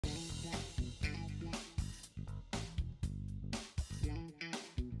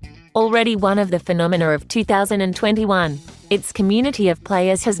Already one of the phenomena of 2021, its community of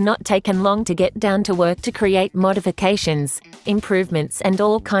players has not taken long to get down to work to create modifications, improvements and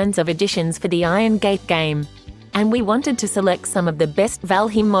all kinds of additions for the Iron Gate game. And we wanted to select some of the best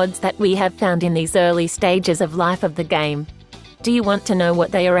Valheim mods that we have found in these early stages of life of the game. Do you want to know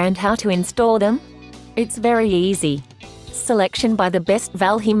what they are and how to install them? It's very easy. Selection by the best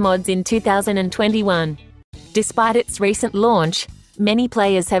Valheim mods in 2021. Despite its recent launch, many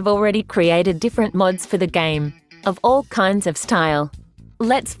players have already created different mods for the game, of all kinds of style.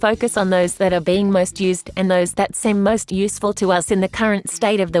 Let's focus on those that are being most used and those that seem most useful to us in the current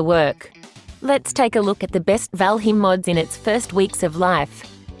state of the work. Let's take a look at the best Valheim mods in its first weeks of life.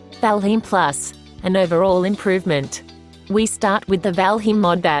 Valheim Plus, an overall improvement. We start with the Valheim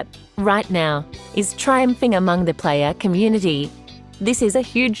mod that, right now, is triumphing among the player community. This is a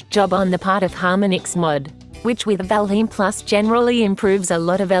huge job on the part of Harmonix mod, which with Valheim Plus generally improves a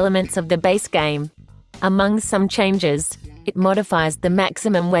lot of elements of the base game. Among some changes, it modifies the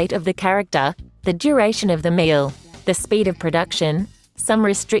maximum weight of the character, the duration of the meal, the speed of production, some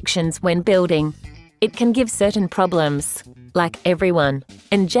restrictions when building. It can give certain problems, like everyone,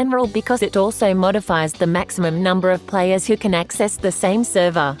 in general because it also modifies the maximum number of players who can access the same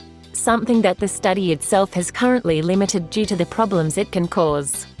server, something that the study itself has currently limited due to the problems it can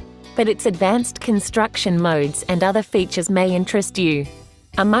cause. But its advanced construction modes and other features may interest you.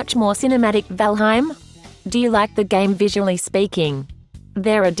 A much more cinematic Valheim? Do you like the game visually speaking?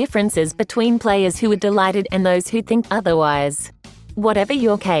 There are differences between players who are delighted and those who think otherwise. Whatever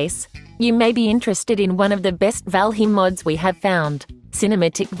your case, you may be interested in one of the best Valheim mods we have found,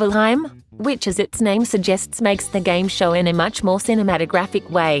 Cinematic Valheim, which as its name suggests makes the game show in a much more cinematographic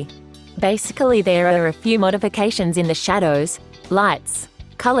way. Basically there are a few modifications in the shadows, lights,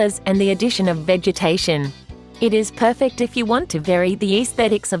 colors and the addition of vegetation. It is perfect if you want to vary the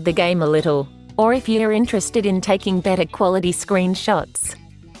aesthetics of the game a little, or if you're interested in taking better quality screenshots.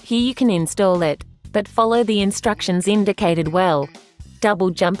 Here you can install it, but follow the instructions indicated well. Double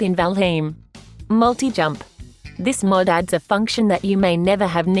jump in Valheim. Multi-jump. This mod adds a function that you may never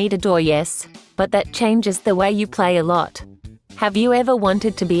have needed or yes, but that changes the way you play a lot. Have you ever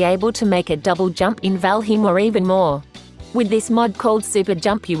wanted to be able to make a double jump in Valheim or even more? With this mod called Super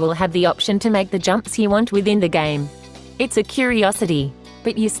Jump you will have the option to make the jumps you want within the game. It's a curiosity,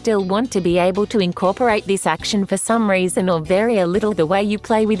 but you still want to be able to incorporate this action for some reason or vary a little the way you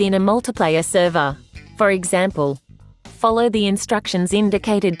play within a multiplayer server. For example, follow the instructions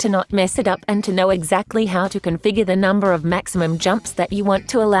indicated to not mess it up and to know exactly how to configure the number of maximum jumps that you want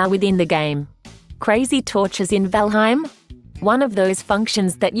to allow within the game. Crazy torches in Valheim? One of those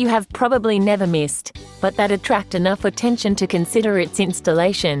functions that you have probably never missed, but that attract enough attention to consider its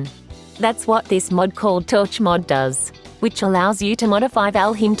installation. That's what this mod called Torch Mod does, which allows you to modify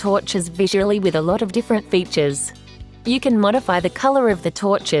Valheim torches visually with a lot of different features. You can modify the color of the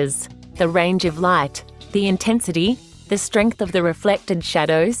torches, the range of light, the intensity, the strength of the reflected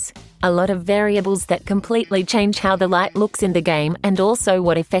shadows, a lot of variables that completely change how the light looks in the game and also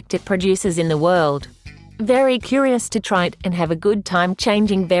what effect it produces in the world. Very curious to try it and have a good time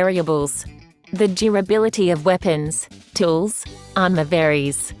changing variables. The durability of weapons, tools, armor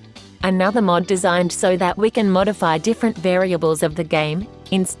varies. Another mod designed so that we can modify different variables of the game,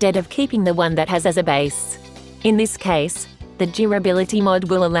 instead of keeping the one that has as a base. In this case, the durability mod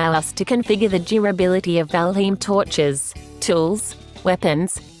will allow us to configure the durability of Valheim torches, tools,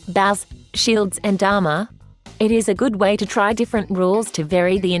 weapons, bows, shields and armor. It is a good way to try different rules to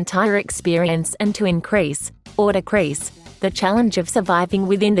vary the entire experience and to increase, or decrease, the challenge of surviving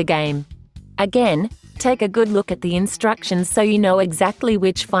within the game. Again, take a good look at the instructions so you know exactly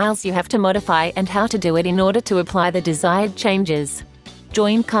which files you have to modify and how to do it in order to apply the desired changes.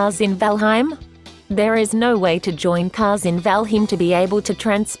 Join cars in Valheim? There is no way to join cars in Valheim to be able to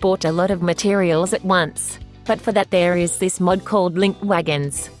transport a lot of materials at once, but for that there is this mod called Link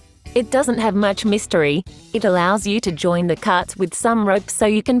Wagons. It doesn't have much mystery, it allows you to join the carts with some ropes so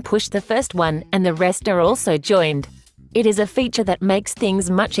you can push the first one and the rest are also joined. It is a feature that makes things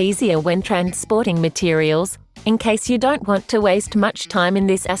much easier when transporting materials, in case you don't want to waste much time in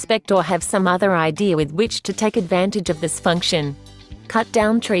this aspect or have some other idea with which to take advantage of this function. Cut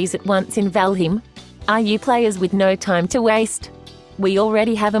down trees at once in Valheim. Are you players with no time to waste? We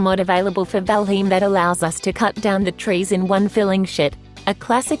already have a mod available for Valheim that allows us to cut down the trees in one filling shed, a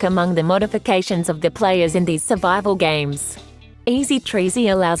classic among the modifications of the players in these survival games. Easy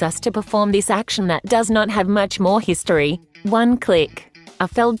Treesy allows us to perform this action that does not have much more history. One click. A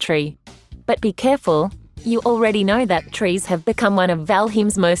felled tree. But be careful, You already know that trees have become one of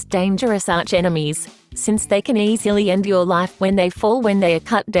Valheim's most dangerous archenemies, since they can easily end your life when they fall when they are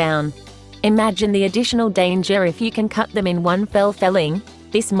cut down. Imagine the additional danger if you can cut them in one fell felling.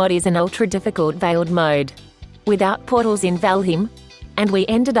 This mod is an ultra-difficult veiled mode, without portals in Valheim, and we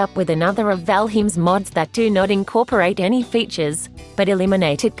ended up with another of Valheim's mods that do not incorporate any features, but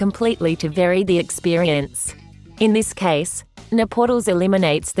eliminate it completely to vary the experience. In this case, No Portals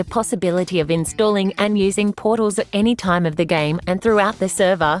eliminates the possibility of installing and using portals at any time of the game and throughout the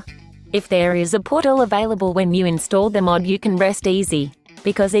server. If there is a portal available when you install the mod, you can rest easy,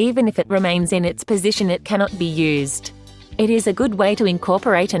 because even if it remains in its position, it cannot be used. It is a good way to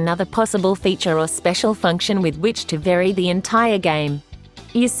incorporate another possible feature or special function with which to vary the entire game.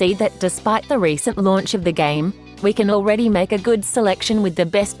 You see that despite the recent launch of the game, we can already make a good selection with the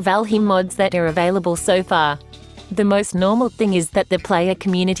best Valheim mods that are available so far. The most normal thing is that the player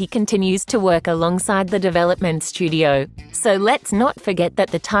community continues to work alongside the development studio, so let's not forget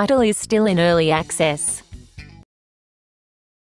that the title is still in early access.